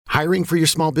Hiring for your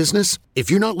small business?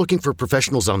 If you're not looking for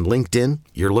professionals on LinkedIn,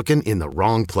 you're looking in the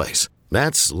wrong place.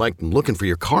 That's like looking for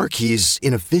your car keys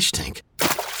in a fish tank.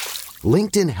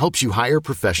 LinkedIn helps you hire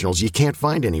professionals you can't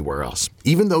find anywhere else,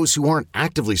 even those who aren't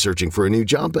actively searching for a new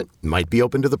job but might be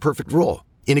open to the perfect role.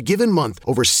 In a given month,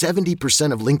 over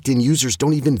 70% of LinkedIn users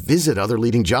don't even visit other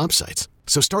leading job sites.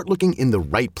 So start looking in the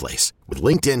right place. With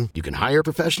LinkedIn, you can hire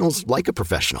professionals like a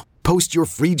professional. Post your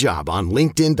free job on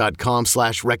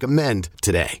linkedin.com/recommend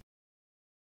today.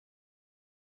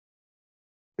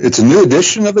 It's a new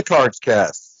edition of the Cards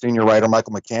Cast. Senior writer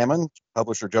Michael McCammon,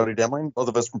 publisher Jody Demling, both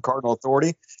of us from Cardinal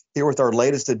Authority, here with our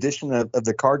latest edition of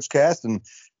the Cards Cast. And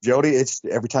Jody, it's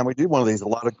every time we do one of these, a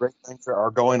lot of great things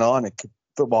are going on.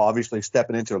 Football obviously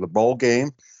stepping into the bowl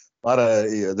game. A lot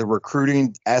of the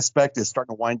recruiting aspect is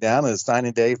starting to wind down, and the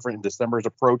signing day for December is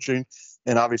approaching.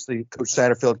 And obviously, Coach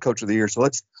Satterfield, Coach of the Year. So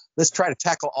let's try to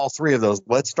tackle all three of those.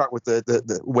 Let's start with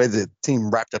the way the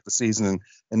team wrapped up the season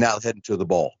and now heading to the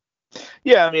bowl.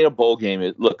 Yeah, I mean, a bowl game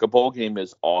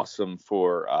is awesome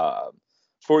for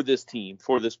this team,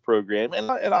 for this program, and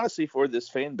honestly for this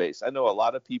fan base. I know a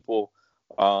lot of people.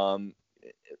 I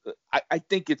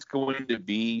think it's going to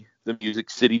be the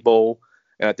Music City Bowl,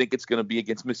 and I think it's going to be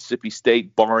against Mississippi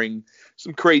State, barring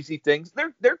some crazy things.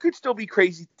 There could still be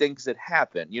crazy things that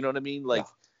happen. You know what I mean? Like,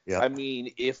 yeah. I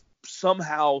mean, if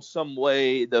somehow, some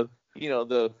way, the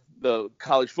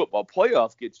college football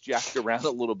playoff gets jacked around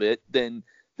a little bit, then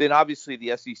obviously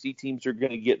the SEC teams are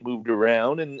going to get moved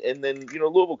around, and then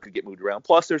Louisville could get moved around.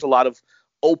 Plus, there's a lot of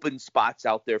open spots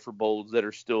out there for bowls that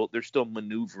are still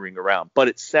maneuvering around. But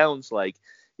it sounds like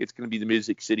it's going to be the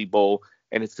Music City Bowl,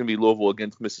 and it's going to be Louisville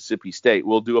against Mississippi State.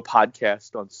 We'll do a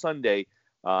podcast on Sunday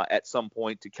at some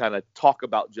point to kind of talk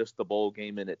about just the bowl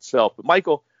game in itself. But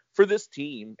Michael, for this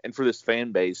team and for this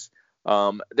fan base,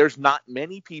 there's not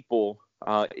many people.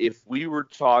 If we were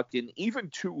talking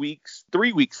even 3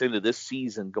 weeks into this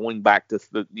season, going back to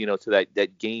that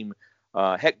game,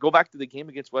 go back to the game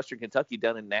against Western Kentucky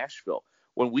down in Nashville.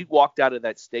 When we walked out of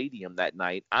that stadium that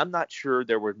night, I'm not sure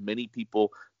there were many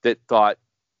people that thought,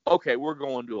 okay, we're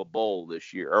going to a bowl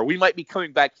this year, or we might be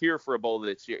coming back here for a bowl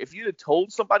this year. If you had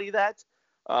told somebody that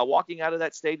walking out of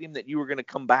that stadium that you were going to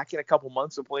come back in a couple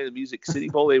months and play the Music City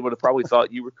Bowl, they would have probably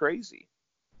thought you were crazy.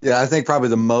 Yeah, I think probably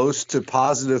the most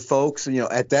positive folks,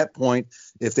 at that point,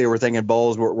 if they were thinking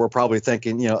bowls, we're probably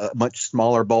thinking, a much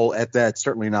smaller bowl at that,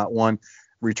 certainly not one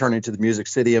returning to the Music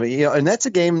City. I mean, and that's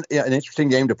a game, an interesting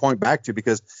game to point back to,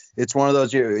 because it's one of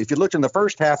those, if you looked in the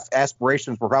first half,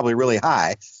 aspirations were probably really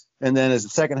high. And then as the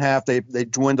second half, they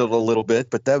dwindled a little bit,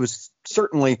 but that was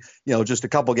certainly, just a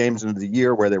couple games into the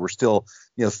year where they were still,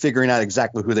 figuring out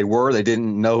exactly who they were. They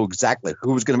didn't know exactly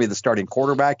who was going to be the starting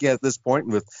quarterback yet at this point,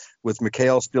 with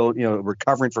McHale still,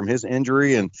 recovering from his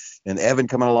injury and Evan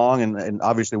coming along and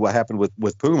obviously what happened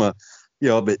with Puma,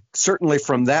 but certainly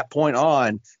from that point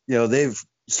on, they've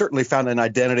certainly found an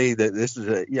identity that this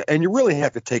is and you really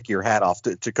have to take your hat off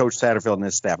to Coach Satterfield and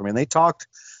his staff. I mean, they talked,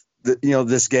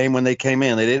 this game when they came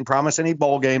in, they didn't promise any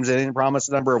bowl games. They didn't promise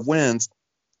a number of wins.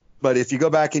 But if you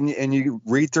go back and you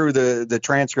read through the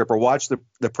transcript or watch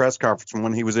the press conference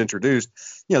when he was introduced,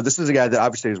 this is a guy that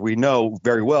obviously, as we know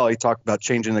very well, he talked about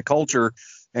changing the culture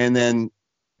and then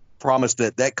promised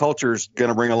that culture is going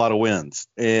to bring a lot of wins.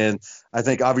 And I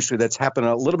think obviously that's happened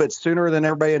a little bit sooner than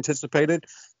everybody anticipated.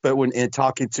 But when in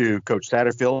talking to Coach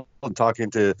Satterfield and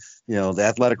talking to, the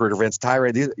athletic director Vince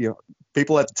Tyra,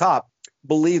 people at the top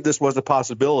believed this was a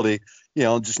possibility,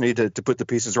 just need to put the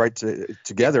pieces right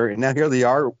together. And now here they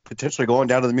are potentially going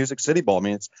down to the Music City Bowl. I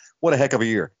mean, what a heck of a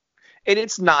year. And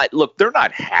it's not, look, they're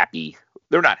not happy.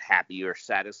 They're not happy or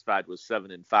satisfied with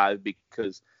 7-5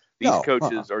 because these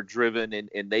coaches are driven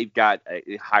and they've got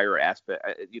a higher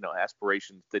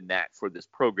aspirations than that for this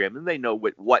program. And they know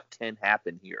what can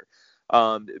happen here.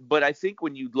 But I think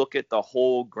when you look at the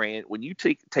whole when you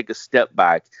take a step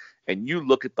back and you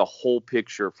look at the whole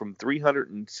picture from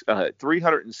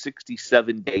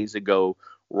 367 days ago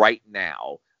right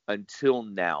now until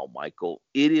now, Michael,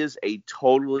 it is it's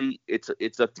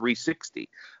a 360.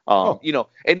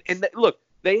 Look,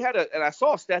 they had and I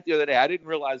saw a stat the other day. I didn't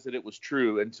realize that it was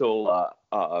true until I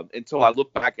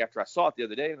looked back after I saw it the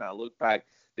other day, and I looked back.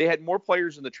 They had more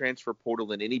players in the transfer portal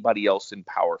than anybody else in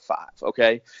Power 5.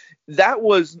 Okay, that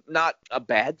was not a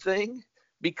bad thing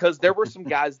because there were some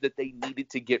guys that they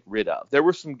needed to get rid of. There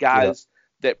were some guys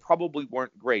that probably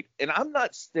weren't great, and I'm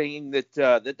not saying that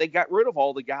they got rid of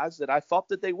all the guys that I thought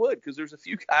that they would, because there's a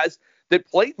few guys that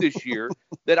played this year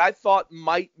that I thought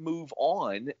might move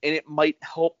on, and it might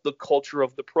help the culture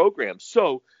of the program.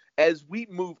 So as we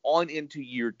move on into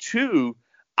year 2.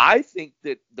 I think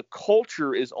that the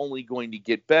culture is only going to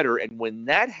get better. And when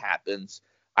that happens,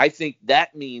 I think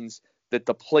that means that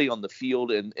the play on the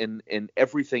field and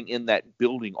everything in that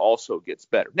building also gets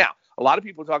better. Now, a lot of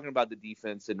people are talking about the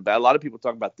defense and a lot of people are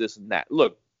talking about this and that.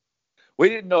 Look, we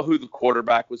didn't know who the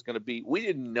quarterback was going to be. We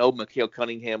didn't know Mikael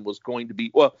Cunningham was going to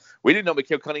be. Well, we didn't know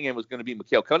Mikael Cunningham was going to be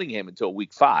Mikael Cunningham until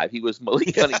week 5. He was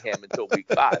Malik Cunningham until week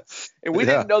 5. And we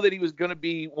didn't know that he was going to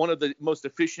be one of the most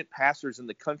efficient passers in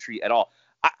the country at all.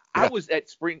 I was at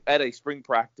a spring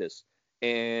practice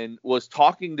and was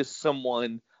talking to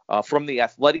someone from the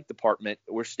athletic department.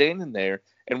 We're standing there,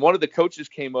 and one of the coaches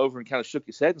came over and kind of shook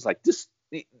his head and was like,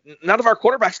 none of our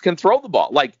quarterbacks can throw the ball.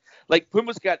 Like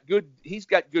Puma's he's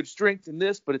got good strength in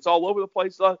this, but it's all over the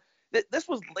place. This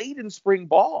was late in spring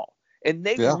ball, and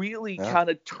they really kind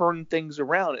of turned things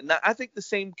around. And I think the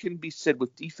same can be said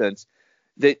with defense,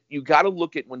 that you got to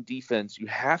look at when defense, you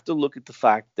have to look at the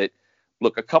fact that,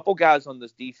 look, a couple guys on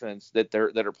this defense that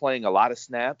are playing a lot of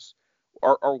snaps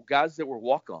are guys that were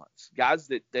walk-ons, guys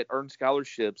that earned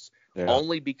scholarships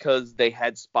only because they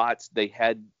had spots they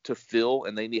had to fill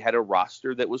and they had a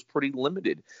roster that was pretty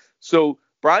limited. So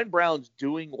Brian Brown's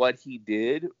doing what he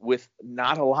did with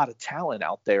not a lot of talent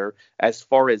out there as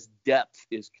far as depth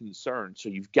is concerned. So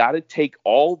you've got to take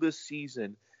all this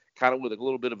season kind of with a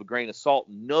little bit of a grain of salt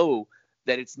and know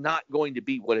that it's not going to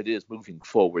be what it is moving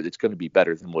forward. It's going to be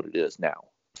better than what it is now.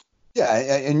 Yeah,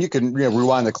 and you can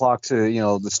rewind the clock to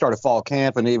the start of fall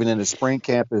camp and even into spring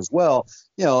camp as well.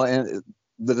 And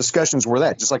the discussions were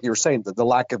that, just like you were saying, the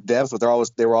lack of depth, but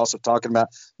they were also talking about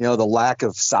the lack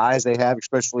of size they have,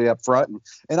 especially up front,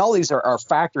 and all these are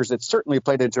factors that certainly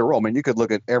played into a role. I mean, you could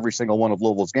look at every single one of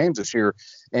Louisville's games this year,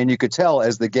 and you could tell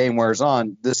as the game wears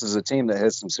on, this is a team that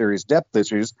has some serious depth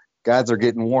issues. Guys are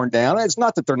getting worn down. It's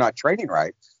not that they're not training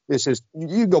right. It's just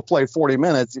you go play 40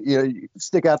 minutes, you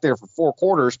stick out there for 4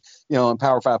 quarters, in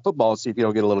Power 5 football and see if you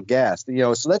don't get a little gassed.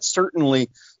 So that's certainly,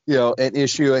 an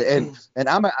issue. And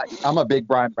I'm a big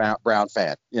Brian Brown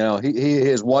fan. He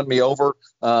has won me over.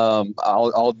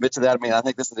 I'll admit to that. I mean, I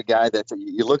think this is a guy that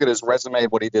you look at his resume,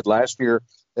 what he did last year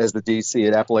as the DC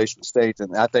at Appalachian State,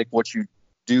 and I think what you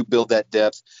do build that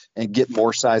depth and get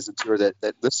more size into her, that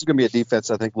this is going to be a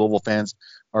defense I think Louisville fans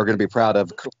are going to be proud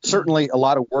of. Certainly a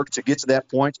lot of work to get to that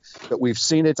point, but we've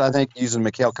seen it, I think, using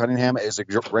Mikael Cunningham as a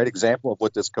great example of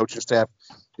what this coaching staff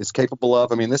is capable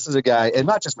of. I mean, this is a guy, and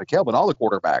not just Mikael, but all the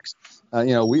quarterbacks.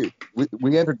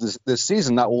 We entered this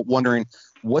season not wondering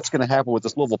what's going to happen with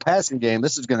this Louisville passing game.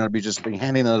 This is going to be just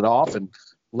handing it off and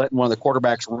letting one of the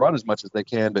quarterbacks run as much as they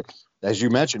can. But as you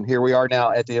mentioned, here we are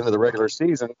now at the end of the regular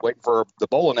season waiting for the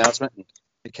bowl announcement. And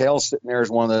Mikael's sitting there as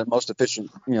one of the most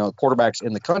efficient, quarterbacks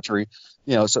in the country.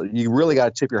 So you really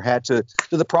got to tip your hat to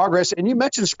the progress. And you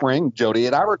mentioned spring, Jody,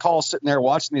 and I recall sitting there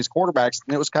watching these quarterbacks,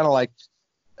 and it was kind of like,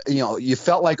 you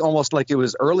felt like almost like it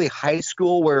was early high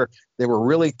school where they were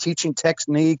really teaching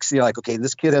techniques. Like, okay,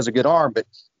 this kid has a good arm, but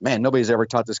man, nobody's ever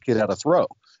taught this kid how to throw.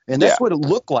 And that's what it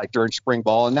looked like during spring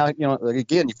ball. And now,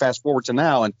 again, you fast forward to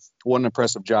now, and what an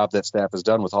impressive job that staff has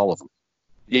done with all of them.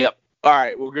 Yep. All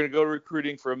right, we're going to go to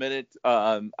recruiting for a minute.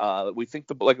 We think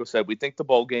like I said, we think the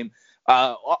bowl game.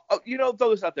 Throw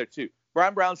this out there too.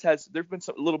 Brian Brown's there's been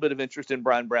a little bit of interest in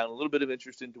Brian Brown, a little bit of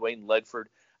interest in Dwayne Ledford.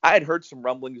 I had heard some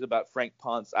rumblings about Frank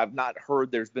Ponce. I've not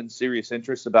heard there's been serious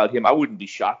interest about him. I wouldn't be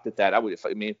shocked at that.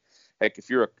 If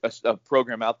you're a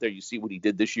program out there, you see what he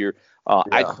did this year,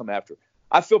 I'd come after.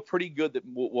 I feel pretty good that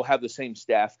we'll have the same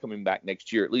staff coming back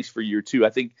next year, at least for year 2. I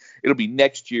think it'll be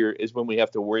next year is when we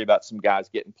have to worry about some guys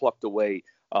getting plucked away,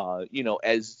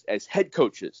 as head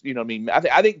coaches. I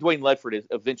think Dwayne Ledford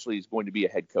eventually is going to be a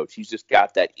head coach. He's just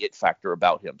got that it factor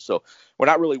about him. So we're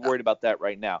not really worried about that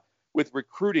right now. With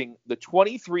recruiting, the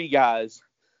 23 guys,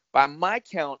 by my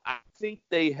count, I think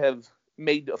they have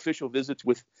made official visits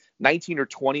with 19 or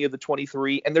 20 of the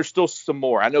 23, and there's still some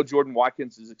more. I know Jordan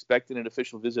Watkins is expecting an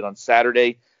official visit on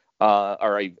Saturday,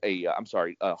 in-home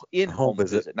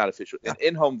visit, not official, an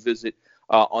in-home visit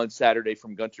on Saturday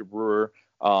from Gunter Brewer.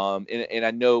 And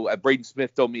I know Braden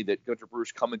Smith told me that Gunter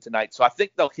Brewer's coming tonight, so I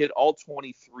think they'll hit all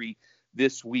 23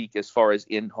 this week as far as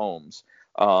in-homes.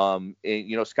 Scott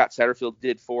Satterfield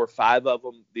did 4 or 5 of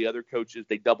them. The other coaches,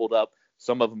 they doubled up.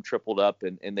 Some of them tripled up,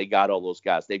 and they got all those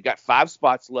guys. They've got 5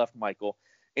 spots left, Michael.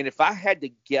 And if I had to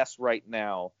guess right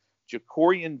now,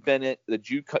 Jacorian Bennett, the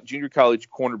junior college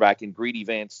cornerback, and Greedy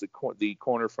Vance, the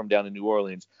corner from down in New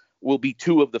Orleans, will be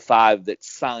 2 of the 5 that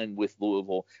signed with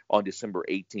Louisville on December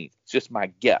 18th. It's just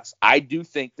my guess. I do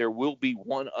think there will be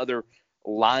one other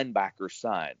linebacker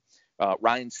signed.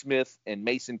 Ryan Smith and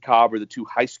Mason Cobb are the 2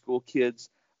 high school kids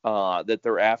that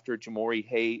they're after. Jamori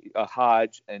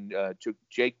Hodge and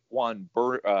Jaquan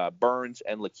Burns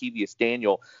and Lakevius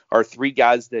Daniel are 3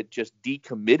 guys that just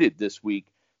decommitted this week.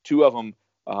 2 of them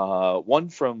one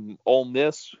from Ole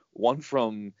Miss, one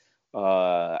from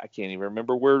I can't even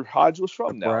remember where Hodge was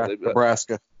from now.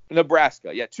 Nebraska.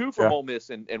 Yeah, two from Ole Miss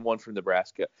and one from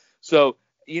Nebraska. So,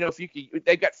 if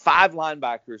they've got 5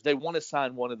 linebackers. They want to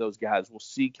sign one of those guys. We'll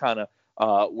see kind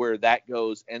of where that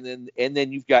goes. And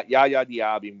then you've got Yaya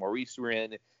Diaby, Maurice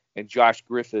Wren, and Josh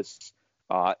Griffiths.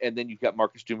 And then you've got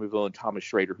Marcus Dumerville and Thomas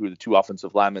Schrader, who are the 2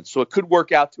 offensive linemen. So it could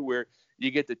work out to where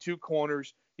you get the 2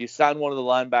 corners, you sign one of the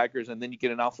linebackers, and then you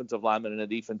get an offensive lineman and a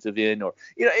defensive end. Or,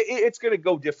 it's going to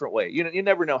go different way. You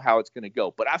never know how it's going to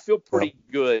go. But I feel pretty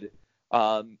good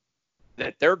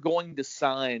that they're going to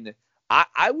sign.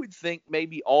 I would think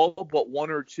maybe all but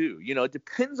 1 or 2. It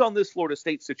depends on this Florida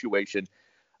State situation.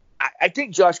 I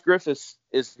think Josh Griffiths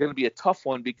is going to be a tough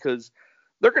one because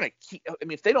they're going to keep. I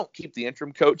mean, if they don't keep the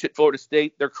interim coach at Florida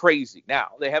State, they're crazy. Now,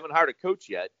 they haven't hired a coach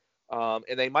yet,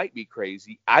 and they might be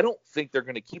crazy. I don't think they're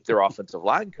going to keep their offensive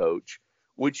line coach,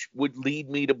 which would lead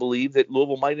me to believe that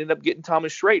Louisville might end up getting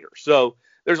Thomas Schrader. So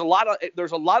there's a lot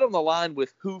on the line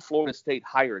with who Florida State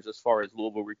hires as far as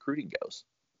Louisville recruiting goes.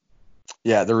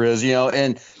 Yeah, there is,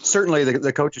 and certainly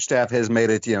the coaching staff has made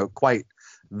it, quite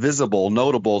visible,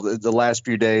 notable the last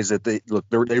few days that they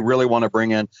really want to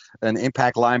bring in an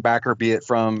impact linebacker, be it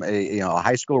from a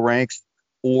high school ranks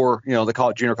or, they call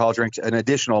it junior college ranks, an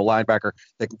additional linebacker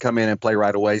that can come in and play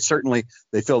right away. Certainly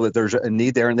they feel that there's a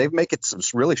need there, and they've made some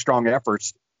really strong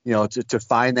efforts, to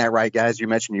find that right guy. As you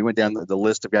mentioned, you went down the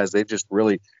list of guys they've just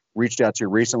really reached out to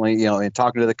recently, and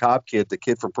talking to the Cobb kid, the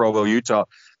kid from Provo, Utah,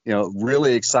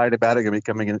 really excited about it. Going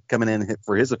to be coming in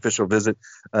for his official visit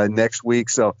next week.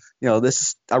 So,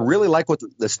 I really like what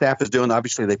the staff is doing.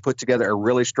 Obviously, they put together a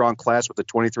really strong class with the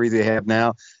 23 they have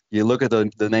now. You look at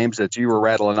the names that you were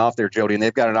rattling off there, Jody, and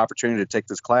they've got an opportunity to take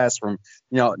this class from,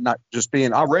 not just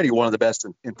being already one of the best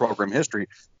in program history,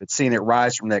 but seeing it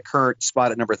rise from that current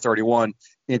spot at number 31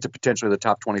 into potentially the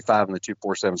top 25 in the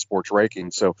 247 sports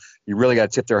ranking. So you really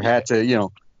got to tip their hat to,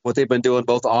 what they've been doing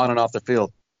both on and off the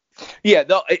field. Yeah,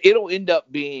 it'll end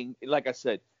up being, like I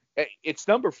said, it's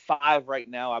number 5 right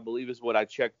now, I believe is what I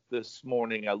checked this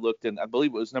morning. I looked, and I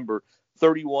believe it was number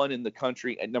 31 in the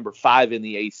country and number 5 in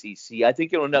the ACC. I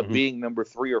think it'll end up being number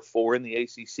 3 or 4 in the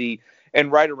ACC and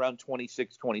right around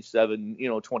 26, 27,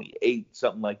 28,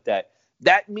 something like that.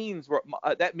 That means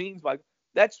like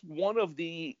that's one of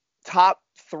the top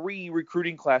 3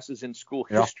 recruiting classes in school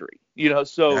history.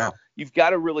 You've got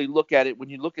to really look at it. When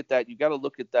you look at that, you got to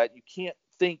look at that. You can't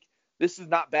think this is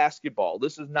not basketball.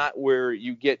 This is not where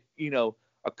you get,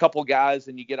 a couple guys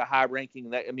and you get a high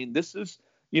ranking. This is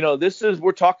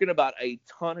we're talking about a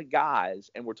ton of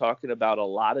guys, and we're talking about a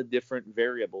lot of different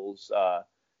variables,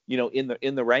 in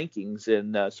the rankings.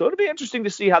 And so it'll be interesting to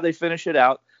see how they finish it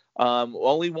out.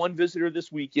 Only one visitor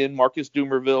this weekend, Marcus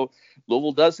Dumerville.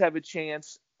 Louisville does have a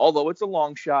chance, although it's a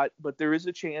long shot, but there is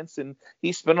a chance. And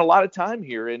he spent a lot of time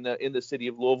here in the city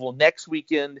of Louisville. Next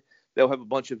weekend, they'll have a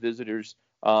bunch of visitors.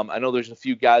 I know there's a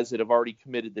few guys that have already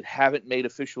committed that haven't made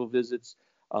official visits.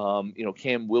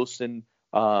 Cam Wilson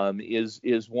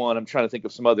is one. I'm trying to think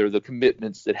of some other the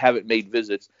commitments that haven't made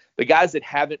visits. The guys that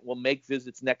haven't will make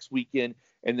visits next weekend,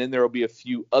 and then there will be a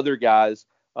few other guys.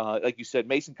 Like you said,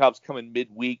 Mason Cobb's coming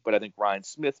midweek, but I think Ryan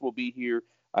Smith will be here.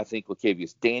 I think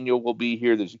Lacavius Daniel will be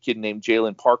here. There's a kid named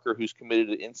Jalen Parker who's committed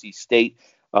to NC State.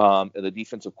 And the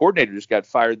defensive coordinator just got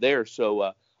fired there.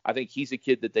 So I think he's a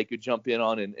kid that they could jump in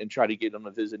on and try to get on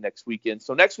a visit next weekend.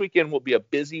 So next weekend will be a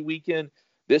busy weekend.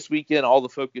 This weekend, all the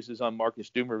focus is on Marcus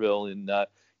Dumerville, and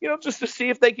just to see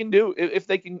if they can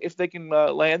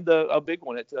land a big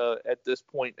one at this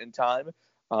point in time.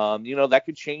 That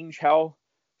could change how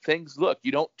things look.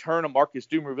 You don't turn a Marcus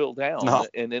Dumerville down,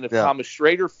 and then if Thomas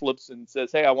Schrader flips and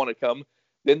says, "Hey, I want to come,"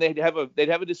 then they'd have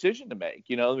a decision to make.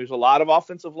 There's a lot of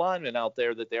offensive linemen out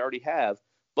there that they already have,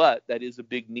 but that is a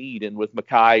big need. And with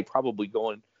Mackay probably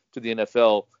going to the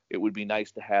NFL, it would be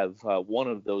nice to have one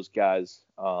of those guys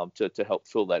to help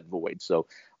fill that void. So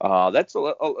that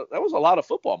was a lot of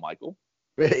football, Michael.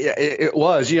 Yeah, it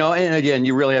was. And again,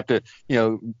 you really have to,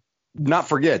 not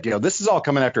forget, this is all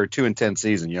coming after a 2-10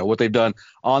 season. What they've done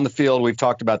on the field, we've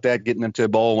talked about that, getting them to a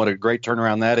bowl, what a great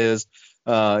turnaround that is.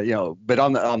 But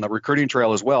on the recruiting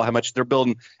trail as well, how much they're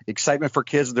building excitement for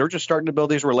kids they're just starting to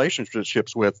build these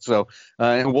relationships with. So,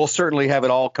 and we'll certainly have it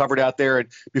all covered out there. And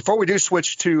before we do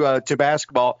switch to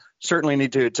basketball, certainly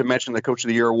need to mention the Coach of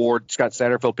the Year award. Scott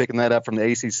Satterfield picking that up from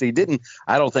the ACC.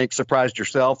 I don't think surprised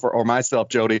yourself or myself,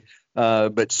 Jody,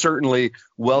 but certainly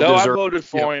well-deserved. No, I voted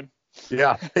for him.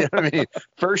 Yeah.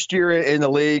 First year in the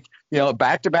league,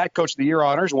 back-to-back Coach of the Year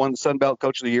honors, won the Sun Belt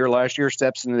Coach of the Year last year,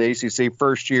 steps into the ACC,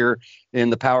 first year in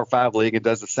the Power 5 league, and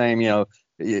does the same.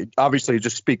 It obviously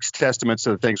just speaks testaments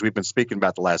to the things we've been speaking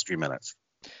about the last few minutes.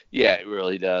 Yeah, it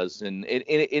really does. And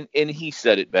he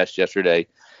said it best yesterday.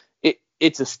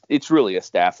 It's really a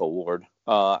staff award.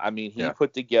 I mean, he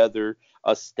put together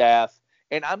a staff,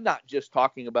 and I'm not just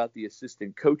talking about the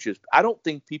assistant coaches. I don't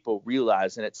think people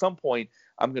realize, and at some point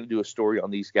I'm going to do a story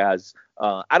on these guys.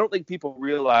 I don't think people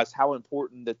realize how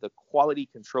important that the quality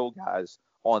control guys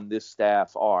on this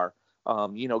staff are.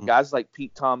 Guys like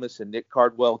Pete Thomas and Nick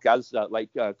Cardwell, guys like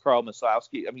Carl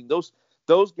Masowski. I mean,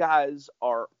 those guys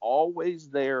are always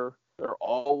there. They're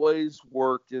always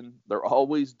working. They're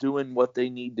always doing what they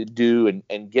need to do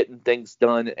and getting things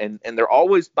done. And they're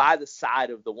always by the side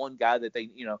of the one guy that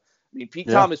Pete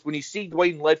Thomas, when you see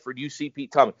Dwayne Ledford, you see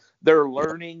Pete Thomas. They're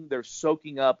learning, they're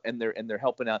soaking up, and they're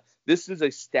helping out. This is a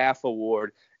staff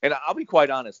award. And I'll be quite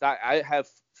honest. I have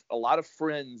a lot of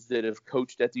friends that have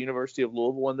coached at the University of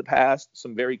Louisville in the past,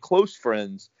 some very close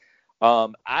friends.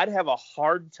 I'd have a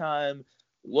hard time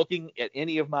looking at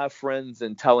any of my friends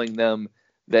and telling them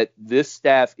that this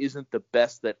staff isn't the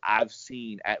best that I've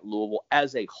seen at Louisville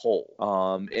as a whole.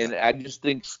 And I just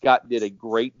think Scott did a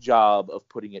great job of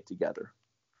putting it together.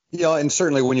 And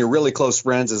certainly when you're really close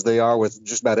friends, as they are with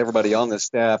just about everybody on this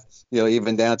staff,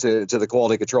 even down to the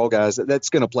quality control guys, that's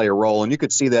going to play a role. And you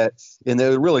could see that in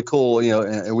the really cool,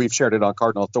 and we've shared it on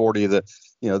Cardinal Authority,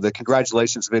 the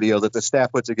congratulations video that the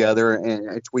staff put together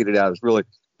and tweeted out is really,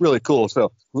 really cool.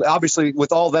 So obviously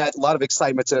with all that, a lot of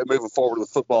excitement moving forward with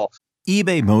football.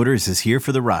 eBay Motors is here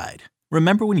for the ride.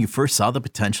 Remember when you first saw the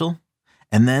potential?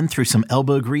 And then through some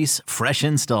elbow grease, fresh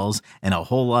installs, and a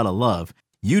whole lot of love,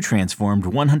 you transformed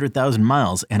 100,000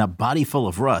 miles and a body full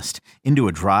of rust into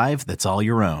a drive that's all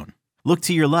your own. Look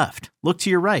to your left. Look to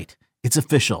your right. It's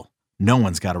official. No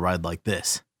one's got a ride like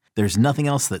this. There's nothing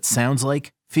else that sounds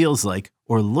like, feels like,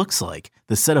 or looks like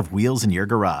the set of wheels in your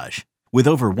garage. With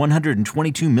over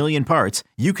 122 million parts,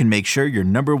 you can make sure your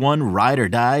number one ride or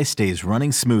die stays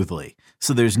running smoothly,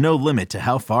 so there's no limit to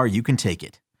how far you can take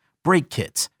it. Brake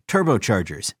kits,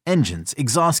 turbochargers, engines,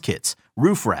 exhaust kits,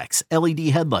 roof racks, LED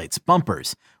headlights,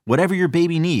 bumpers, whatever your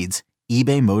baby needs,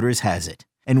 eBay Motors has it.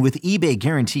 And with eBay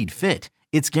Guaranteed Fit,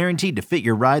 it's guaranteed to fit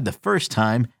your ride the first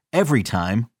time, every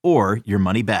time, or your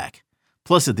money back.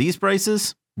 Plus at these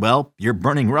prices, well, you're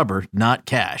burning rubber, not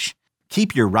cash.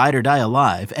 Keep your ride or die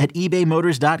alive at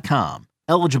ebaymotors.com.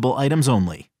 Eligible items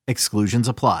only. Exclusions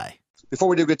apply. Before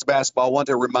we do get to basketball, I want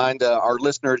to remind our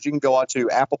listeners, you can go out to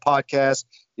Apple Podcasts.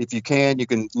 If you can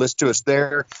listen to us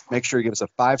there. Make sure you give us a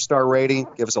 5-star rating.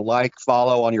 Give us a like,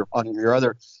 follow on your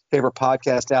other favorite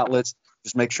podcast outlets.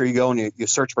 Just make sure you go and you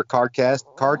search for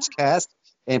Cardscast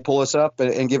and pull us up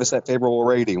and give us that favorable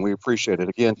rating. We appreciate it.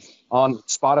 Again, on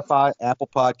Spotify, Apple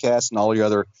Podcasts, and all your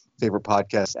other favorite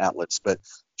podcast outlets. But,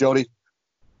 Jody,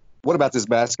 what about this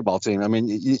basketball team? I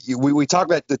mean, we talk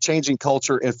about the changing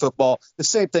culture in football. The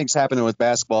same thing's happening with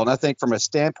basketball. And I think from a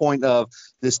standpoint of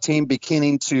this team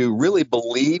beginning to really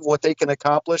believe what they can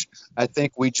accomplish, I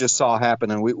think we just saw happen.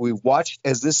 And we watched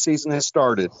as this season has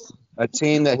started, a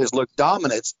team that has looked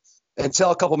dominant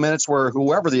until a couple minutes where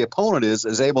whoever the opponent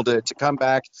is able to come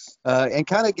back and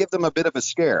kind of give them a bit of a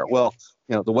scare. Well,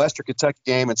 the Western Kentucky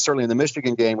game and certainly in the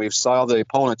Michigan game, we saw the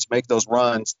opponents make those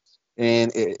runs.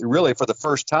 And really, for the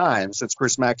first time since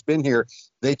Chris Mack's been here,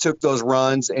 they took those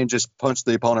runs and just punched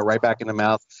the opponent right back in the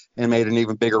mouth and made an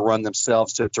even bigger run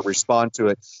themselves to respond to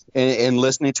it. And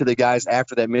listening to the guys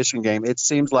after that Michigan game, it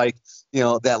seems like,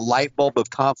 that light bulb of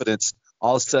confidence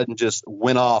all of a sudden just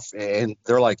went off. And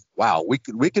they're like, wow, we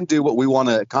can do what we want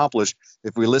to accomplish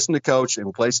if we listen to coach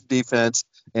and play some defense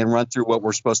and run through what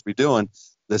we're supposed to be doing.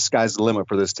 The sky's the limit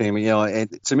for this team.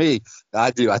 And to me,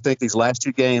 I think these last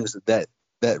two games that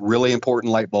really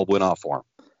important light bulb went off for him.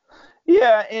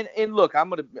 Yeah, and look,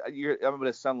 I'm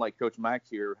gonna sound like Coach Mack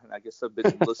here, and I guess I've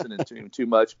been listening to him too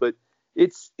much, but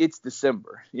it's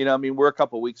December. We're a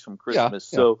couple of weeks from Christmas,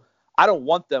 so I don't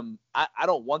want them. I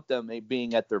don't want them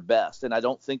being at their best, and I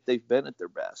don't think they've been at their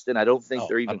best, and I don't think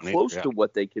they're even close to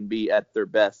what they can be at their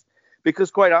best. Because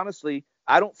quite honestly,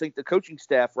 I don't think the coaching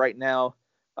staff right now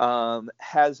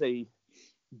has a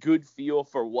good feel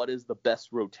for what is the best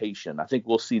rotation. I think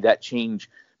we'll see that change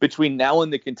between now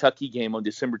and the Kentucky game on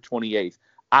December 28th.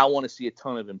 I want to see a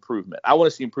ton of improvement. I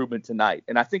want to see improvement tonight,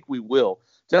 and I think we will.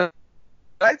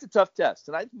 Tonight's a tough test.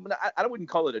 Tonight, I wouldn't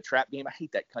call it a trap game. I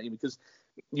hate that kind of, because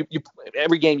you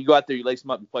every game you go out there, you lace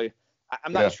them up and play.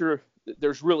 I'm not sure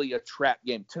there's really a trap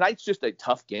game. Tonight's just a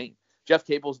tough game. Jeff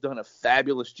Capel's done a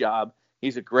fabulous job.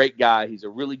 He's a great guy. He's a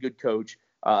really good coach.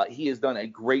 He has done a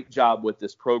great job with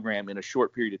this program in a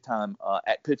short period of time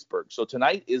at Pittsburgh. So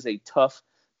tonight is a tough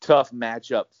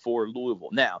matchup for Louisville.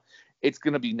 Now, it's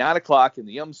going to be 9 o'clock in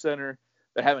the Yum Center.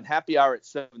 They're having happy hour at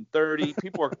 7:30.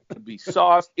 People are going to be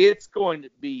sauced. It's going to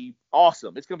be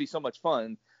awesome. It's going to be so much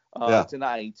fun.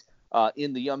 tonight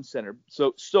in the Yum Center.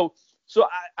 So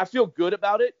I feel good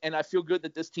about it, and I feel good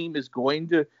that this team is going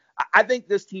to. I think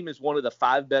this team is one of the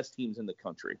 5 best teams in the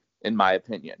country, in my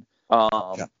opinion.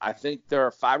 I think there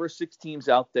are 5 or 6 teams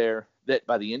out there that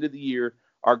by the end of the year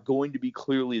are going to be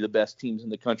clearly the best teams in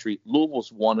the country.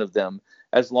 Louisville's one of them,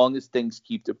 as long as things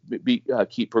keep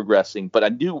progressing. But I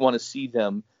do want to see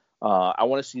them. I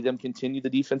want to see them continue the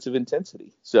defensive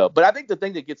intensity. But I think the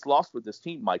thing that gets lost with this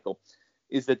team, Michael,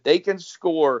 is that they can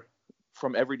score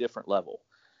from every different level.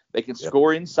 They can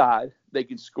score inside. They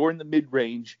can score in the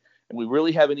mid-range. And we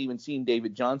really haven't even seen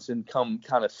David Johnson come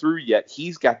kind of through yet.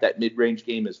 He's got that mid-range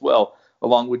game as well,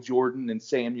 along with Jordan and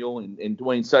Samuel and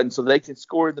Dwayne Sutton. So they can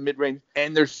score in the mid-range.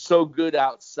 And they're so good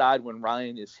outside when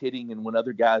Ryan is hitting and when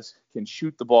other guys can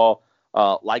shoot the ball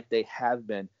like they have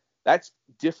been. That's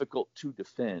difficult to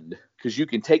defend because you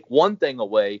can take one thing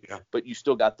away, but you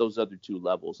still got those other 2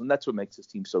 levels. And that's what makes this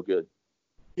team so good.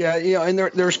 Yeah, and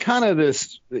there's kind of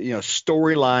this,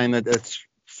 storyline that's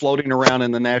floating around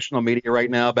in the national media right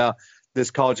now about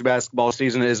this college basketball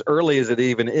season, as early as it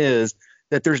even is,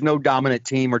 that there's no dominant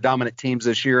team or dominant teams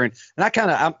this year. And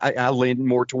I lean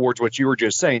more towards what you were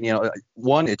just saying.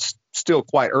 One, it's still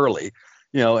quite early,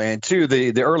 and 2,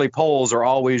 the early polls are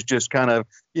always just kind of,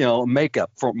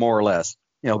 makeup for more or less,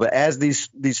 but as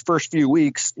these first few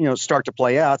weeks, start to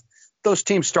play out, those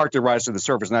teams start to rise to the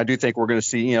surface. And I do think we're going to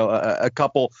see, a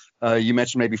couple, you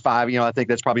mentioned maybe 5, I think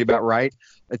that's probably about right.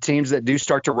 Teams that do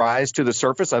start to rise to the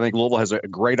surface. I think Louisville has a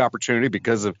great opportunity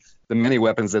because of the many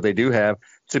weapons that they do have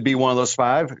to be one of those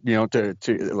 5,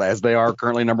 to as they are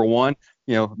currently number 1.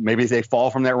 Maybe they fall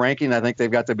from that ranking. I think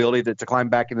they've got the ability to climb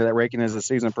back into that ranking as the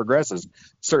season progresses.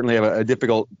 Certainly have a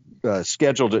difficult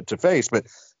schedule to face, but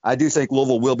I do think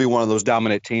Louisville will be one of those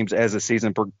dominant teams as the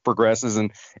season progresses,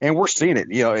 and we're seeing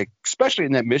it, especially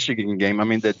in that Michigan game. I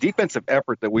mean, the defensive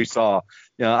effort that we saw,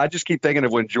 I just keep thinking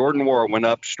of when Jordan Nwora went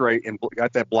up straight and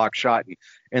got that block shot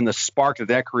and the spark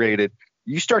that created.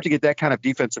 You start to get that kind of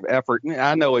defensive effort. And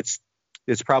I know it's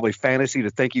probably fantasy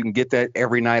to think you can get that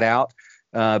every night out,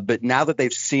 but now that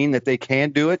they've seen that they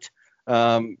can do it,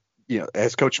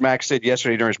 as Coach Mack said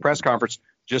yesterday during his press conference,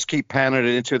 just keep pounding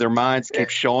it into their minds, keep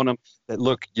showing them that,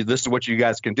 look, this is what you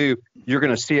guys can do. You're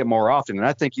going to see it more often. And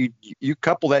I think you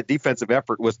couple that defensive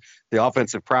effort with the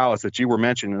offensive prowess that you were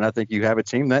mentioning, and I think you have a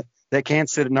team that can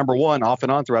sit at number 1 off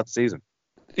and on throughout the season.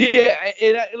 Yeah,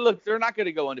 and look, they're not going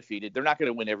to go undefeated. They're not going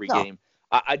to win every game.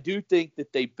 I do think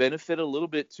that they benefit a little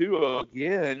bit too,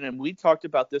 again, and we talked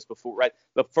about this before, right?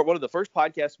 For one of the first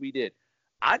podcasts we did,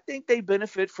 I think they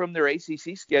benefit from their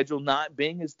ACC schedule not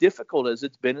being as difficult as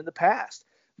it's been in the past.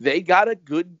 They got a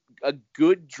good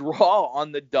draw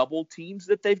on the double teams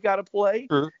that they've got to play,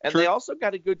 and they also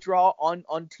got a good draw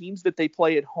on teams that they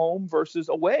play at home versus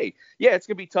away. Yeah, it's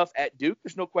gonna be tough at Duke.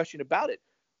 There's no question about it.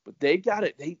 But they got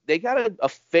it. They got a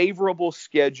favorable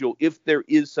schedule, if there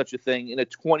is such a thing in a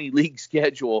 20-league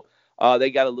schedule.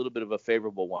 They got a little bit of a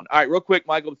favorable one. All right, real quick,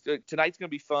 Michael. Tonight's gonna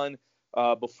be fun.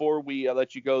 Before we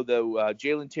let you go, though,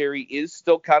 Jalen Terry is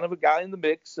still kind of a guy in the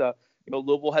mix.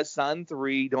 Louisville has signed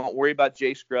 3. Don't worry about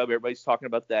Jay Scrubb. Everybody's talking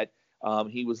about that.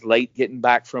 He was late getting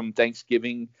back from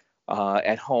Thanksgiving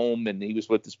at home, and he was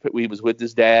with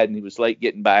his dad, and he was late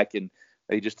getting back, and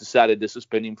they just decided to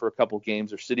suspend him for a couple of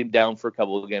games or sit him down for a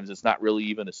couple of games. It's not really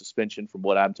even a suspension from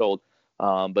what I'm told,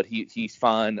 but he's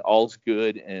fine. All's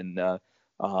good, and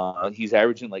he's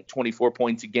averaging like 24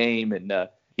 points a game, and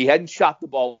he hadn't shot the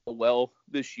ball well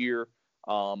this year,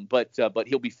 but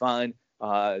he'll be fine.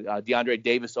 DeAndre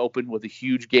Davis opened with a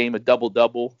huge game, a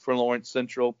double-double for Lawrence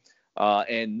Central,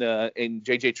 and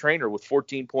J.J. Traynor with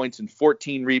 14 points and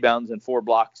 14 rebounds and 4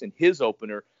 blocks in his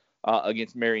opener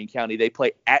against Marion County. They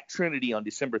play at Trinity on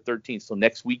December 13th, so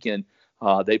next weekend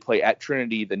they play at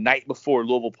Trinity the night before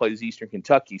Louisville plays Eastern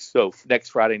Kentucky. So next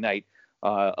Friday night,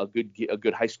 a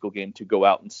good high school game to go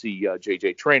out and see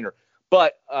J.J. Traynor.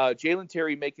 But Jalen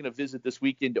Terry making a visit this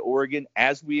weekend to Oregon,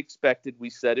 as we expected. We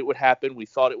said it would happen. We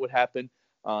thought it would happen.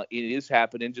 It is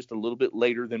happening just a little bit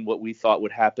later than what we thought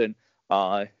would happen.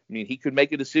 He could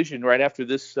make a decision right after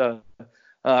this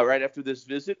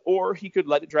visit, or he could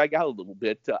let it drag out a little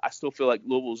bit. I still feel like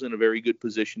Louisville's in a very good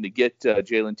position to get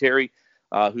Jalen Terry,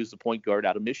 who's the point guard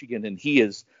out of Michigan, and he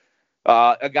is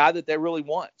a guy that they really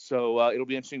want. So it'll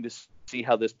be interesting to see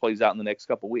how this plays out in the next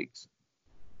couple weeks.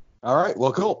 All right.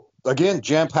 Well, cool. Again,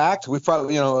 jam-packed. We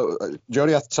probably,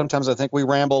 Jody, sometimes I think we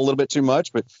ramble a little bit too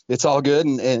much, but it's all good.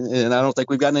 And I don't think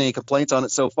we've gotten any complaints on it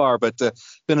so far, but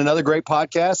been another great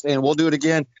podcast, and we'll do it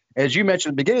again. As you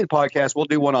mentioned at the beginning of the podcast, we'll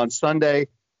do one on Sunday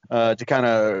to kind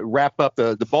of wrap up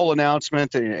the bowl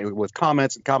announcement with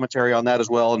comments and commentary on that as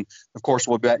well. And of course,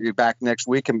 we'll be back next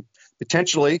week and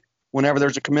potentially whenever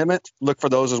there's a commitment, look for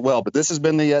those as well. But this has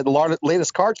been the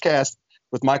latest CardsCast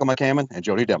with Michael McCammon and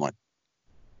Jody Demling.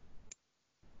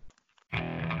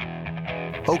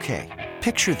 Okay,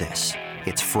 picture this.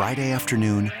 It's Friday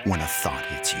afternoon when a thought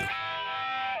hits you.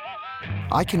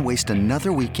 I can waste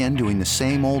another weekend doing the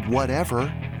same old whatever,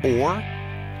 or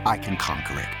I can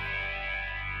conquer it.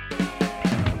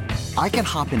 I can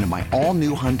hop into my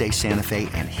all-new Hyundai Santa Fe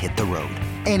and hit the road.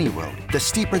 Any road. The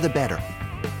steeper, the better.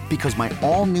 Because my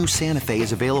all-new Santa Fe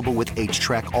is available with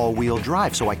H-Track all-wheel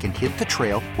drive, so I can hit the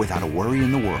trail without a worry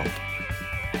in the world.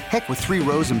 Heck, with 3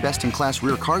 rows and best-in-class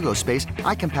rear cargo space,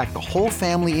 I can pack the whole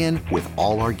family in with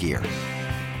all our gear.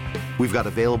 We've got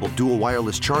available dual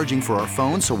wireless charging for our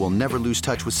phones, so we'll never lose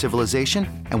touch with civilization,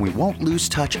 and we won't lose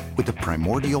touch with the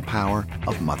primordial power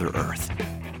of Mother Earth.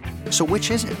 So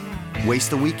which is it?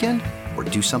 Waste the weekend or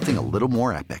do something a little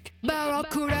more epic?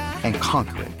 And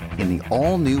conquer it in the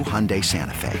all-new Hyundai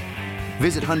Santa Fe.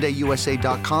 Visit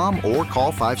HyundaiUSA.com or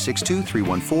call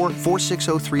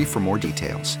 562-314-4603 for more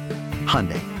details.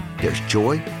 Hyundai, there's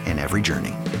joy in every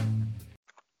journey.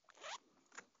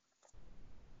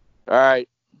 All right.